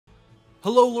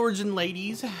Hello lords and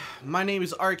ladies, my name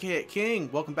is Archaic King.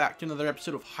 Welcome back to another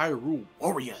episode of Hyrule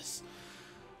Warriors.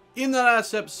 In the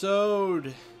last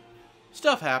episode,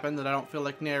 stuff happened that I don't feel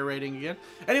like narrating again.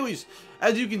 Anyways,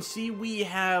 as you can see, we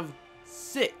have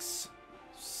six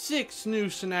new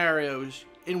scenarios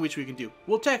in which we can do.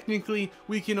 Well, technically,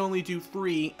 we can only do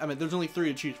 3. I mean, there's only 3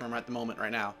 to choose from at the moment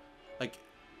right now. I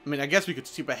guess we could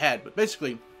skip ahead, but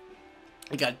basically,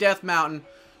 we got Death Mountain,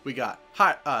 we got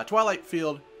Twilight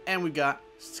Field, and we got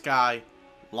Sky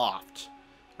Loft.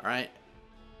 Alright.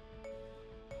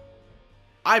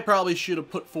 I probably should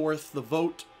have put forth the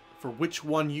vote for which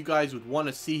one you guys would want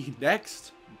to see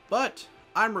next. But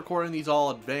I'm recording these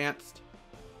all advanced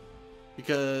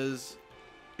because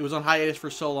it was on hiatus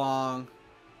for so long.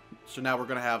 So now we're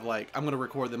going to have I'm going to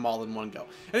record them all in one go.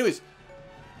 Anyways.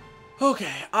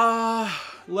 Okay.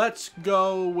 Let's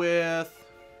go with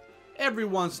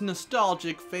everyone's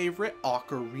nostalgic favorite,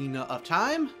 Ocarina of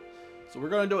Time. So we're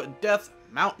going to do it Death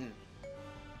Mountain.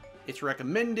 It's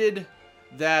recommended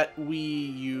that we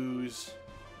use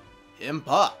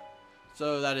Impa.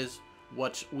 So that is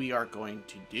what we are going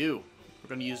to do. We're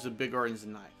going to use the big orange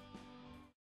knife.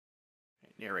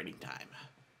 Okay, narrating time.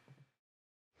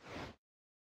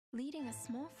 Leading a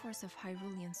small force of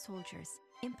Hyrulean soldiers,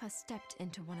 Impa stepped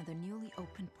into one of the newly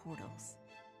opened portals.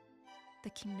 The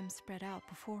kingdom spread out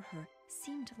before her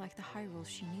seemed like the Hyrule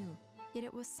she knew, yet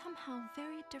it was somehow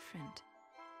very different.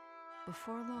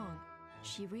 Before long,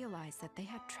 she realized that they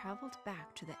had traveled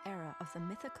back to the era of the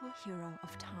mythical hero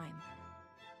of time.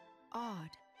 Awed,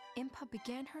 Impa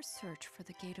began her search for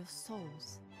the Gate of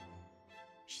Souls.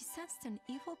 She sensed an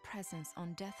evil presence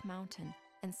on Death Mountain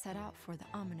and set out for the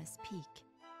ominous peak.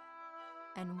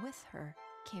 And with her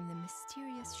came the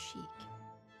mysterious Sheik.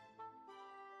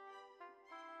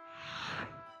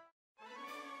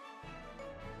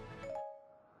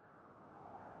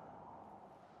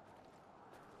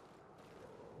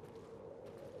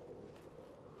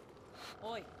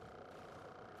 Oi!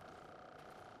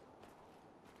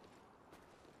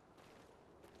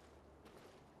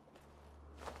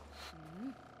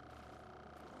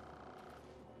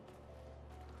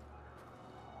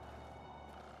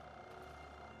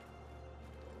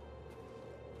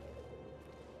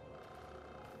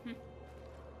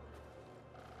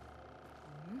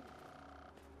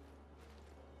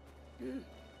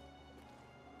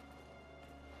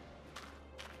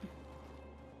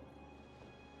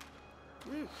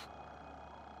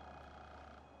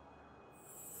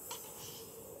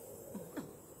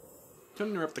 Don't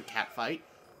interrupt the cat fight.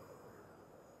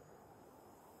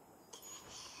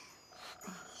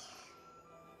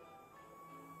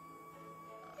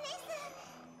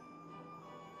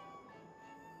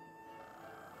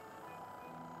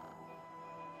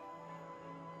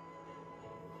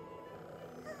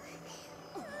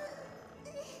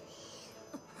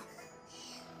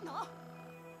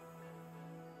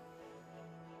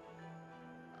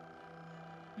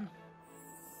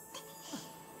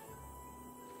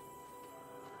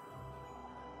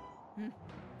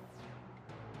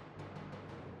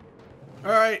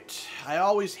 Alright, I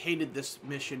always hated this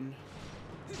mission.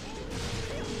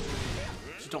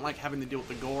 Just don't like having to deal with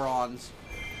the Gorons.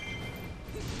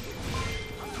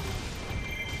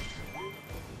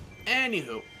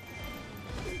 Anywho.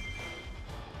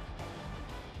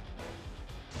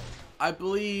 I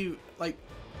believe,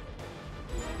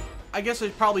 I guess I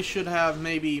probably should have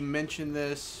maybe mentioned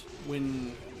this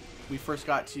when we first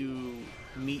got to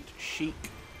meet Sheik,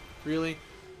 really.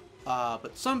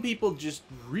 But some people just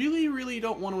really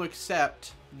don't want to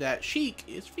accept that Sheik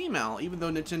is female, even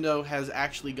though Nintendo has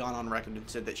actually gone on record and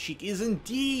said that Sheik is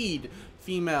indeed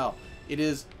female. It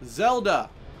is Zelda,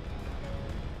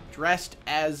 dressed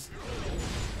as,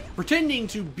 pretending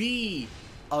to be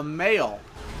a male.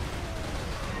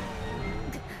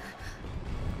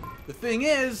 The thing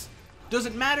is,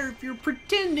 doesn't matter if you're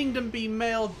pretending to be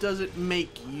male, doesn't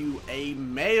make you a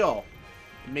male.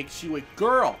 It makes you a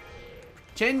girl.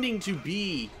 Pretending to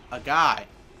be a guy,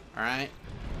 alright?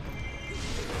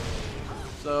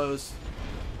 So,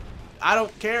 I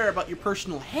don't care about your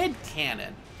personal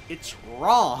headcanon. It's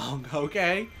wrong,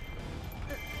 okay?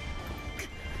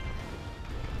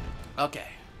 Okay.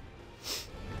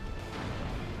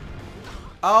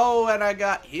 Oh, and I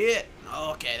got hit.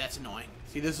 Okay, that's annoying.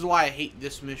 See, this is why I hate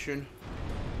this mission.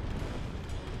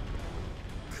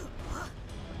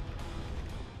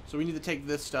 So we need to take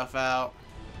this stuff out.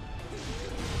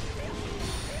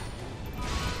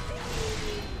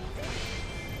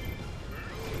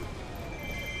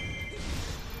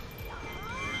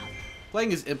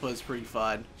 Playing as Impa is pretty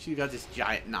fun. She got this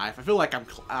giant knife. I feel like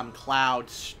I'm Cloud,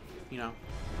 you know.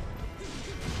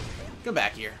 Come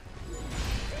back here.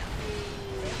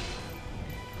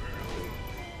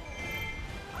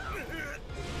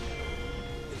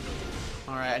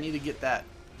 Alright, I need to get that.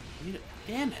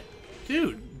 Damn it.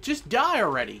 Dude, just die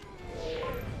already.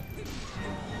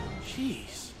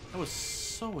 Jeez. That was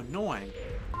so annoying.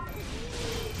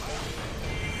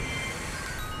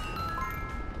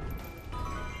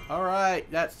 Alright,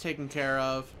 that's taken care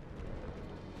of.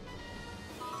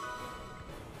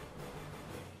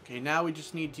 Okay, now we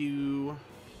just need to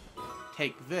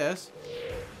take this.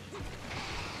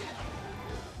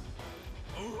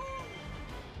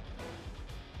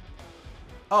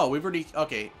 Oh, we've already...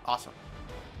 Okay, awesome.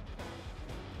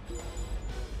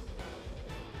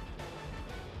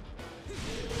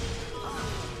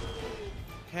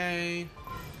 Okay.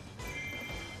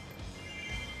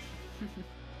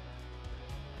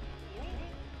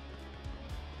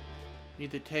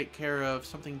 Need to take care of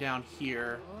something down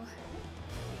here.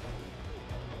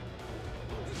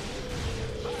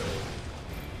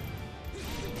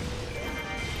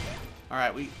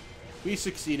 Alright, we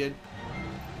succeeded.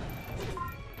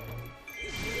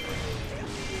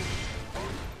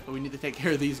 But we need to take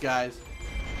care of these guys,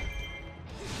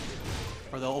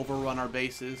 or they'll overrun our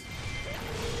bases.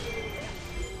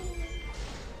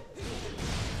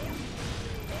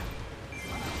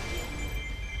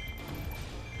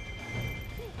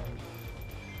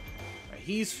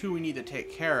 He's who we need to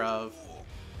take care of.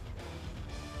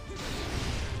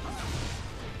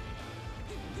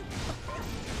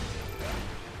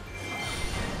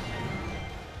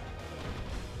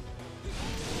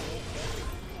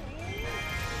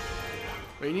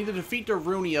 We need to defeat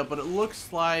Darunia, but it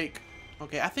looks like...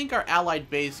 Okay, I think our allied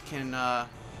base can... I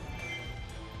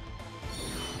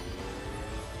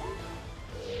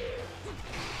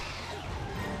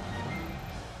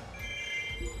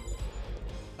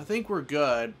think we're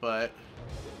good, but...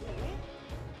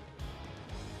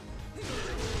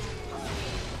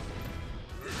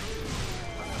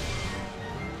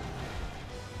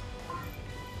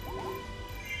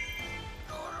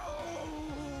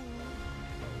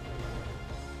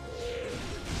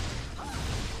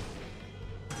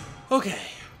 Okay.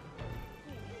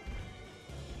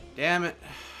 Damn it.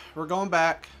 We're going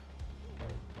back.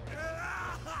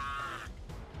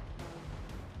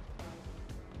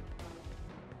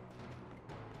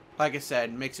 Like I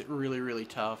said, makes it really, really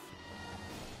tough.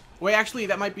 Wait, actually,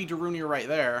 that might be Darunia right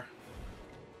there.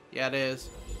 Yeah, it is.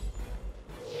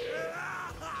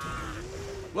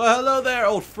 Well, hello there,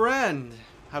 old friend.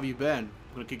 How have you been?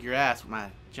 I'm gonna kick your ass with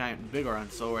my giant Viggoron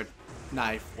sword.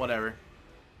 Knife, whatever.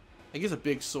 I guess a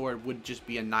big sword would just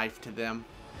be a knife to them.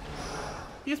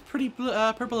 He has pretty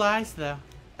purple eyes, though.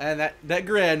 And that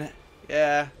grin.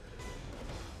 Yeah.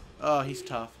 Oh, he's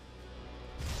tough.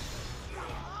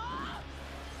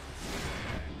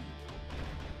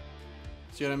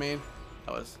 See what I mean?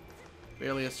 That was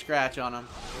barely a scratch on him.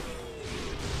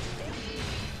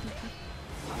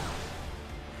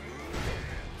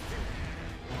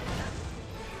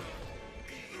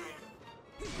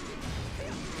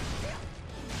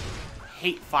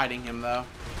 Hate fighting him, though.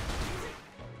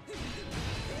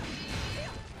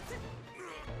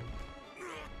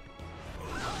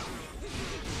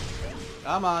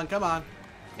 Come on, come on.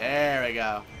 There we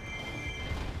go.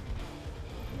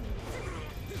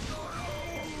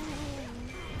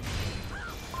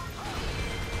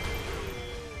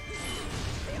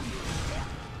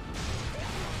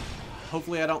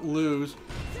 Hopefully I don't lose.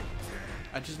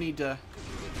 I just need to...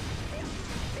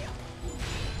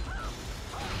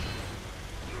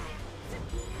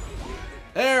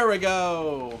 There we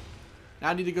go! Now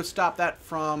I need to go stop that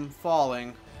from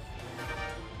falling.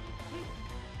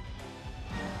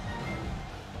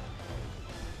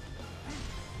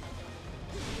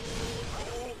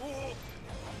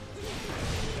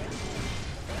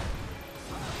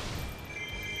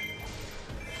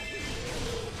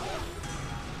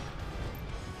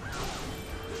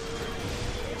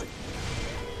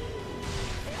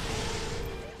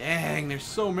 Dang, there's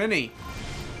so many.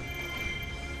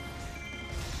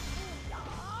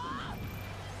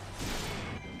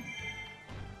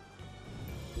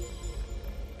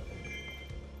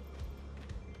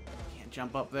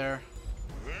 Jump up there.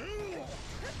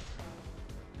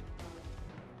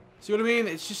 See what I mean?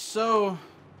 It's just so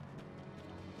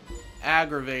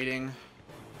aggravating.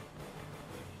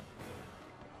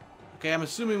 Okay, I'm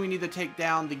assuming we need to take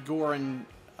down the Goron,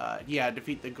 yeah,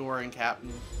 defeat the Goron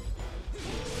captain.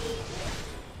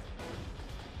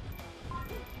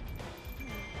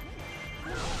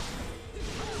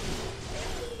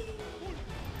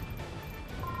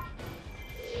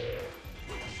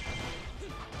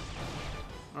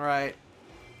 Alright,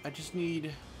 I just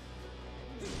need...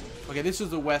 Okay, this is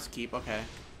the West Keep, okay.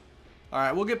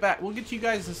 Alright, we'll get back, we'll get to you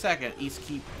guys in a second, East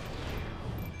Keep.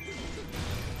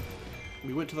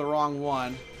 We went to the wrong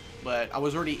one, but I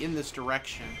was already in this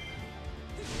direction.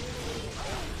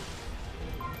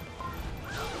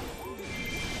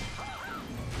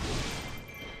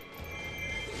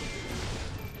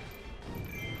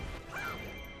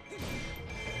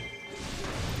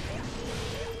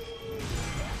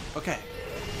 Okay.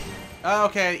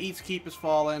 Okay, Eats Keep is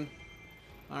falling.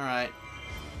 Alright.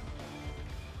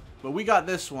 But we got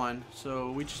this one,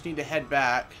 so we just need to head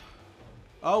back.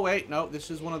 Oh, wait, no, this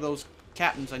is one of those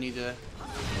captains I need to...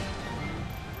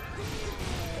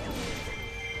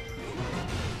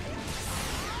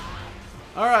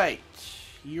 Alright,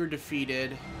 you're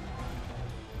defeated.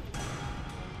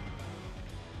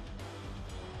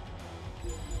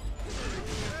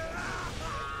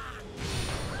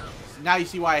 Now you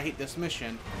see why I hate this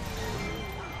mission.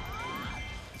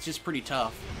 It's just pretty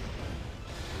tough.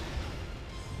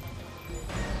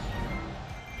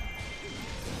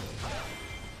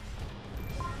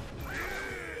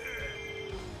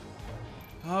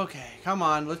 Okay, come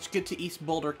on. Let's get to East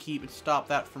Boulder Keep and stop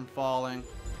that from falling.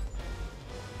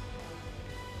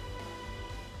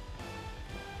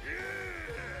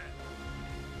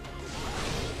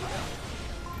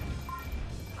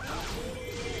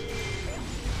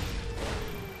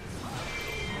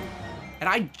 And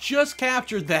I just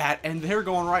captured that, and they're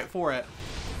going right for it.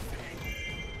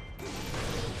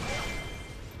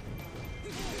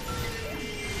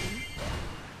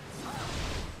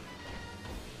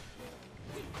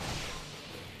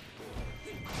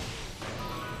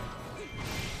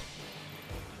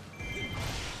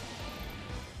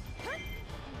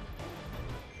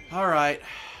 Alright,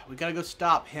 we gotta go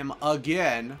stop him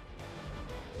again.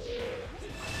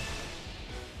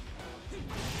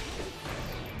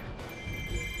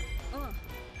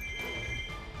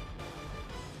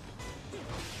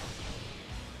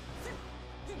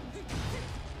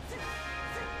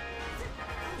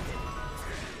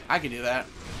 I can do that.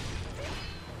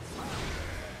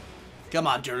 Come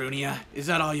on, Darunia. Is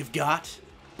that all you've got?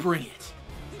 Bring it.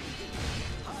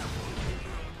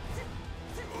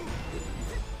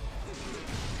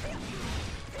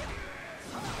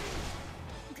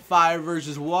 Fire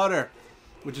versus water.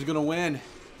 Which is gonna win?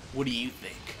 What do you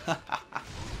think?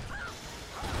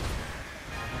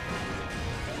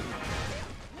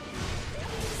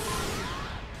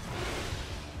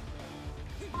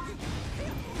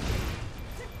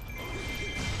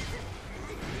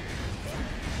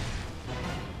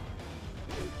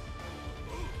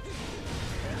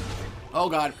 Oh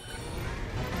god.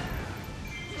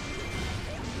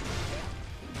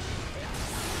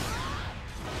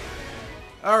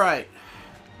 Alright.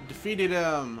 Defeated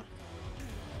him.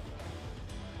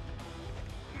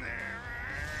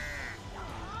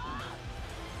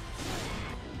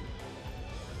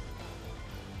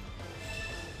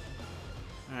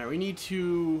 Alright, we need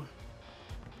to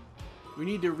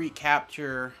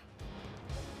recapture.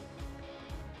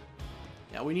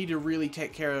 Yeah, we need to really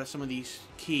take care of some of these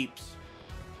keeps.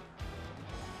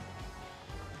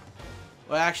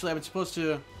 Well, actually, I'm supposed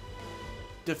to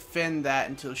defend that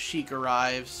until Sheik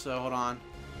arrives, so hold on.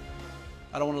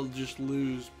 I don't want to just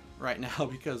lose right now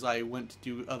because I went to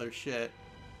do other shit.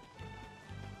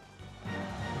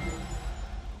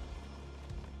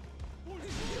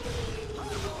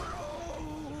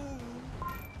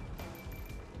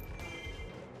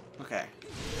 Okay.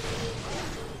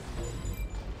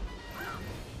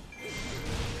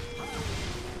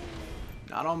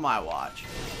 Not on my watch.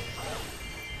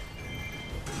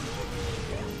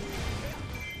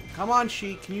 Come on,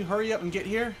 Sheik. Can you hurry up and get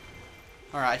here?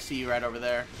 Alright, I see you right over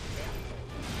there.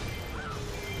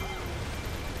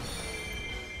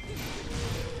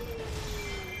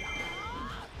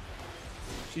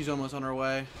 She's almost on her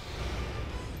way.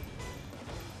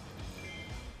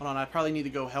 Hold on, I probably need to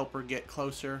go help her get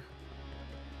closer.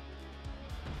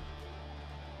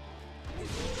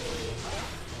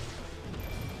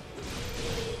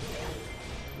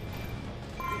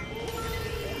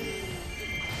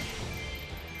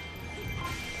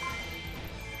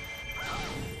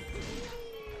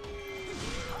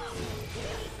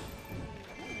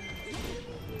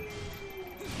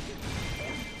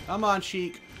 Come on,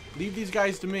 Sheik. Leave these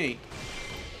guys to me.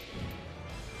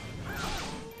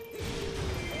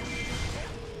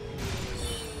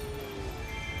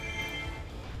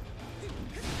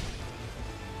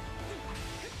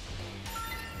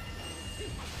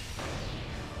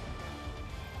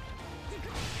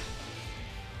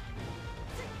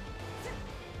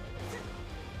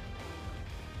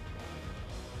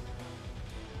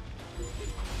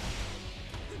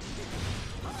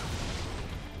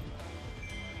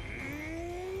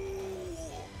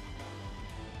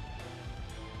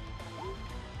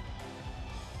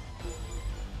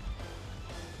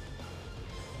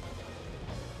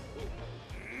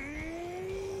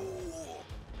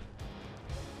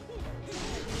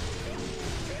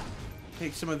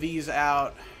 Take some of these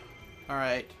out.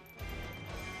 Alright.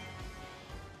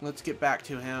 Let's get back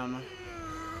to him.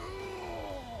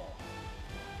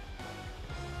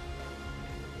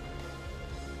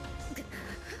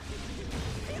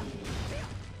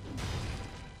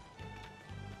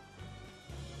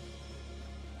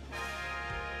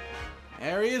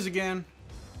 There he is again.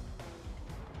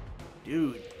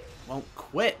 Dude, won't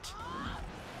quit.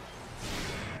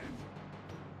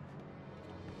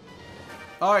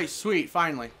 Alright, sweet,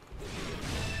 finally.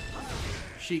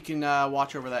 She can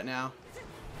watch over that now.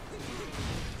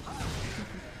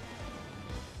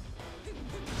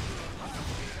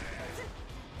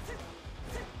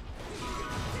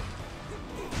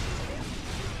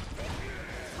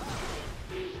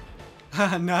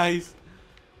 Nice.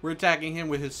 We're attacking him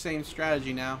with his same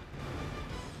strategy now.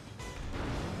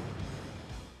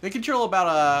 They control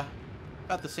about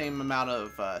the same amount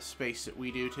of space that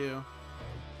we do too.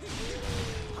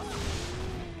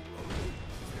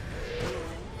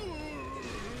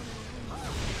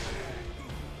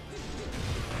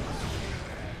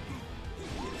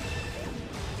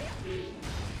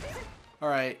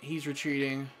 Alright, he's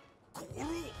retreating.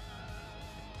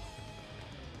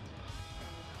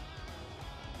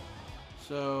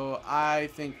 So I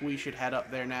think we should head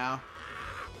up there now.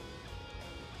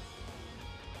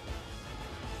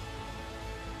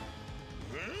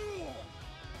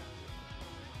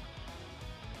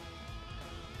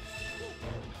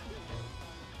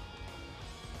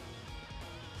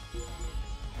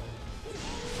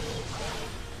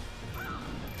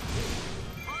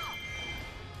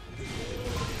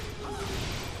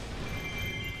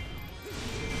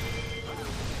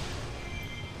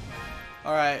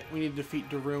 Alright, we need to defeat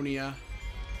Darunia.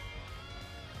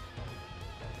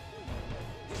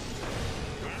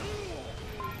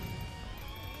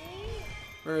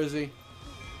 Where is he?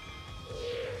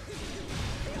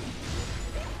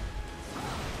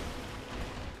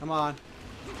 Come on.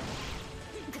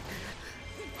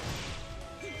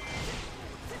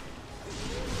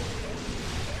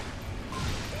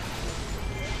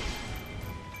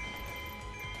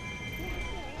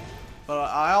 But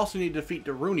I also need to defeat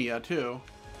Darunia too.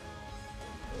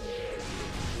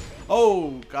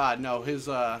 Oh god, no, his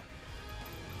yeah.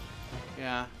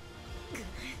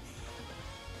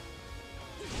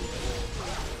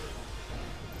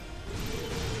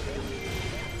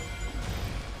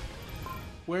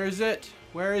 Where is it?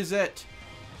 Where is it?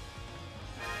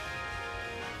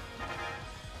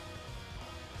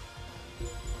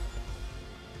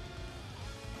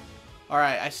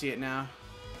 Alright, I see it now.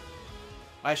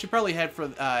 I should probably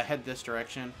head this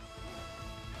direction.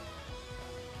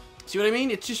 See what I mean?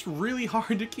 It's just really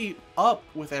hard to keep up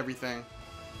with everything.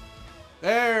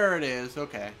 There it is.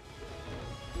 Okay.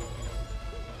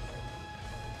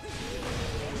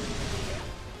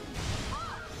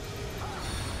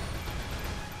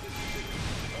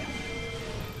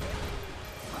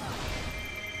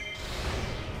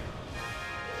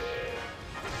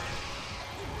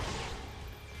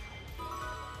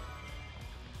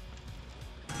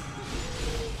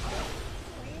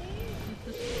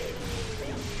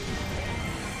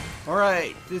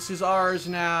 Alright, this is ours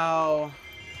now.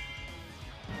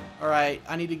 Alright,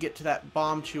 I need to get to that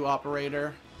bomb chew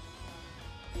operator.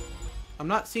 I'm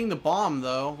not seeing the bomb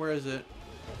though. Where is it?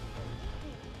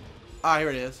 Ah, here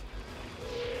it is.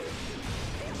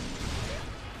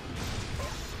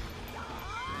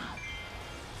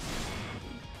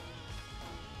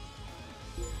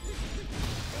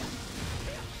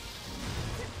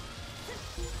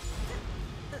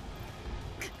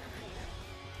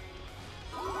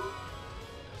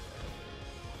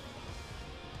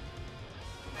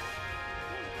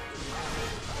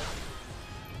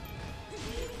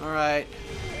 Alright.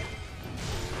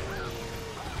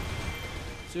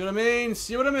 See what I mean?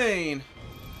 See what I mean?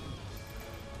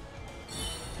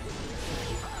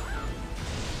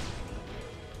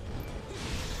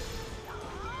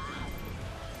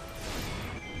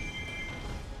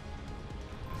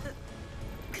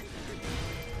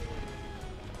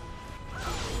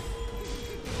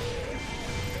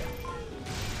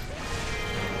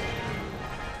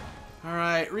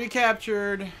 Alright,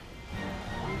 recaptured.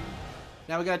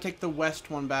 Now we gotta take the west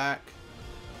one back.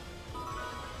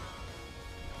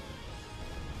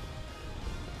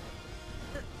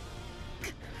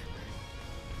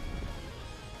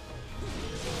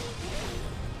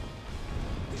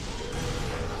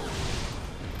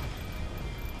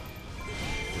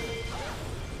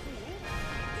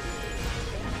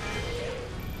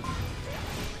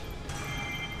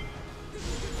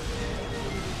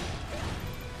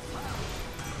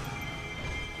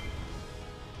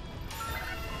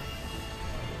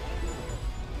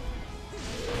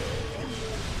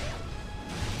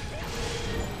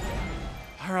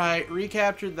 Alright,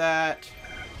 recaptured that.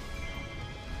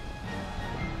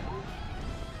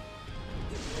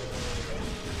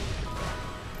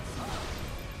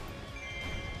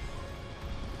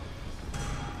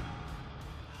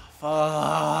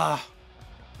 Fuck.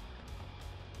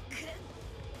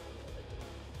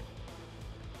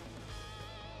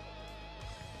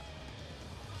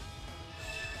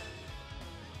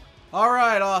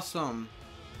 Alright, awesome.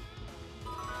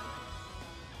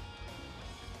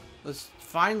 Let's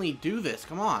finally do this.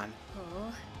 Come on.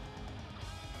 Oh.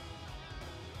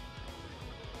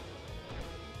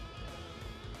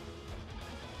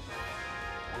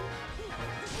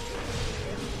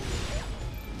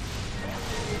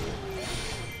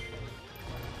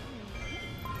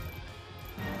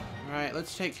 Alright,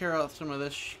 let's take care of some of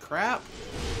this crap.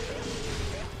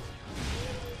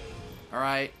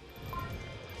 Alright.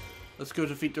 Let's go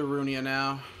defeat Darunia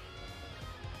now.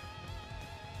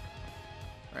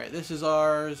 Alright, this is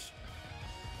ours.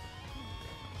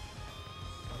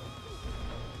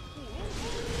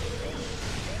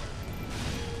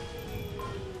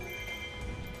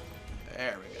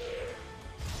 There we go.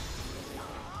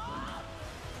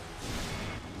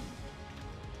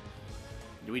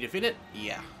 Do we defeat it?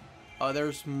 Yeah. Oh,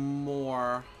 there's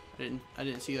more. I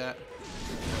didn't see that.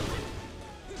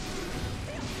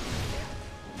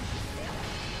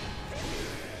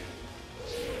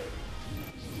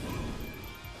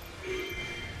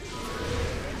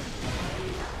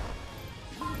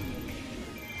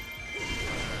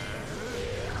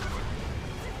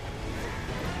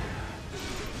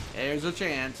 There's a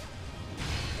chance.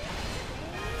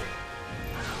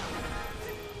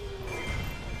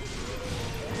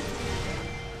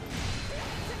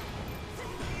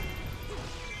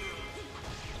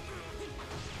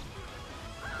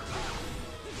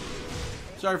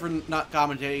 Sorry for not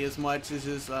commentating as much. This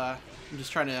is I'm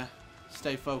just trying to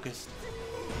stay focused.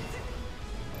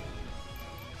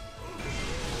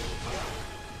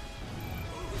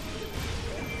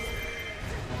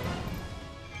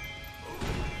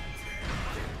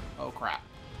 Oh crap.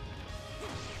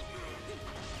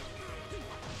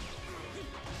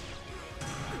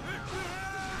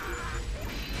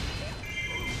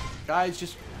 Guys,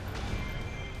 just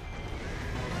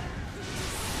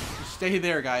stay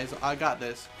there, guys. I got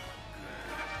this.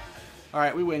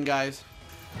 Alright, we win, guys.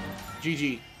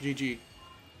 GG. GG.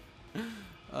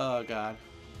 Oh, God.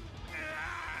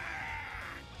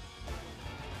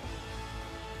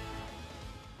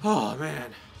 Oh,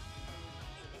 man.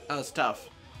 That was tough.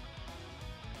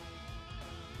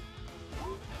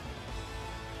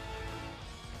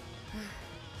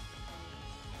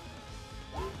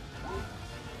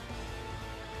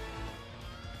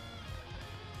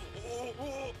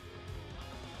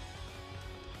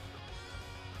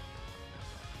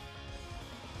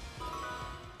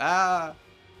 Ah,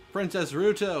 Princess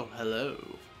Ruto. Hello,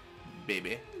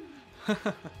 baby.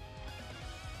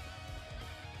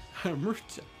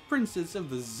 Ruto, Princess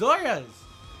of the Zoras.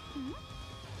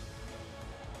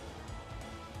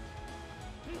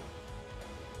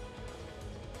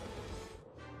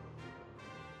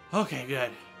 Okay,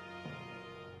 good.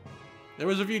 There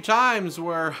was a few times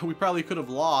where we probably could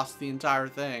have lost the entire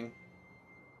thing.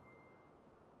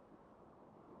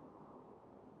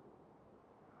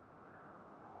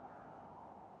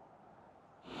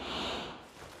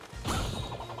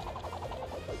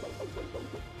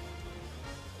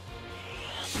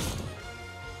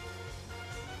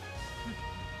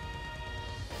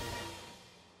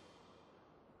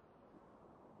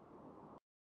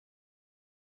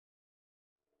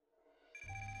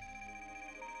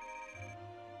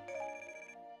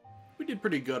 We did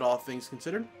pretty good, all things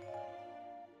considered.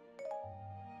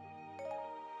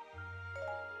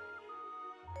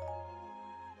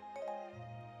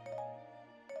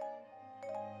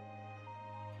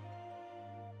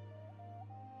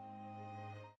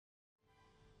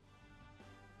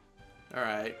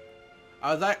 Alright.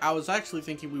 I was actually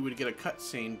thinking we would get a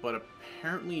cutscene, but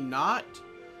apparently not.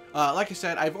 Like I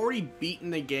said, I've already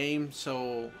beaten the game,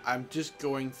 so I'm just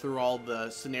going through all the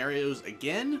scenarios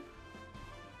again.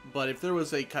 But if there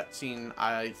was a cutscene,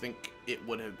 I think it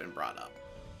would have been brought up.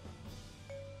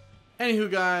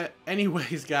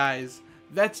 Anyways, guys,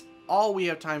 that's all we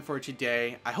have time for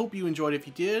today. I hope you enjoyed. If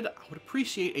you did, I would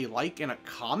appreciate a like and a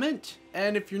comment.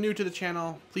 And if you're new to the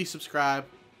channel, please subscribe.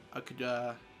 I could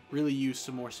really use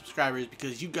some more subscribers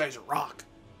because you guys rock.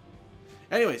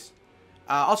 Anyways,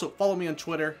 also follow me on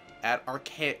Twitter at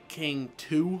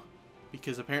ArchaicKing2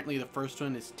 because apparently the first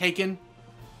one is taken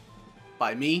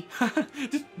by me.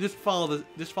 just follow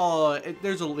it.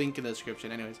 There's a link in the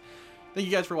description. Anyways, thank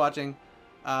you guys for watching,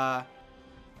 and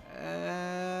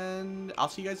I'll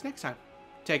see you guys next time.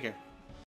 Take care.